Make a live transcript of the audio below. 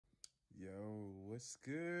What's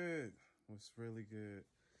good? What's really good?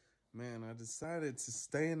 Man, I decided to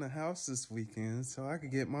stay in the house this weekend so I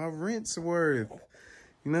could get my rent's worth.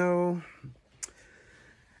 You know,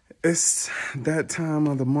 it's that time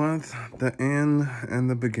of the month, the end and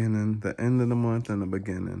the beginning, the end of the month and the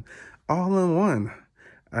beginning, all in one.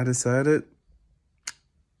 I decided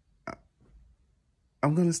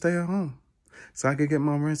I'm going to stay at home so I could get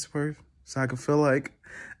my rent's worth, so I could feel like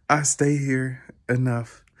I stay here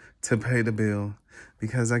enough to pay the bill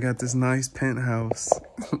because I got this nice penthouse.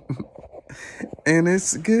 And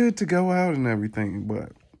it's good to go out and everything,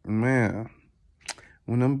 but man,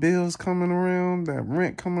 when them bills coming around, that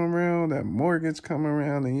rent coming around, that mortgage coming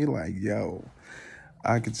around, and you're like, yo,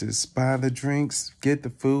 I could just buy the drinks, get the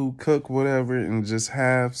food, cook whatever, and just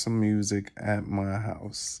have some music at my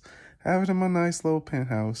house. Have it in my nice little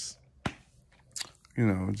penthouse. You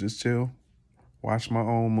know, just chill, watch my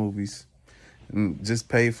own movies, and just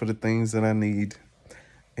pay for the things that I need,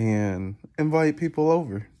 and invite people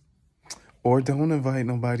over. Or don't invite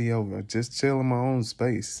nobody over. Just chill in my own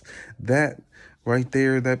space. That right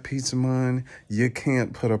there, that peace of mind, you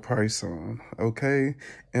can't put a price on, okay?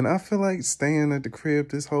 And I feel like staying at the crib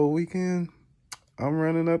this whole weekend, I'm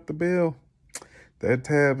running up the bill. That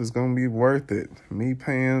tab is going to be worth it. Me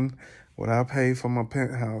paying what I pay for my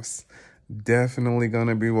penthouse, definitely going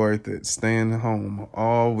to be worth it. Staying home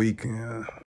all weekend.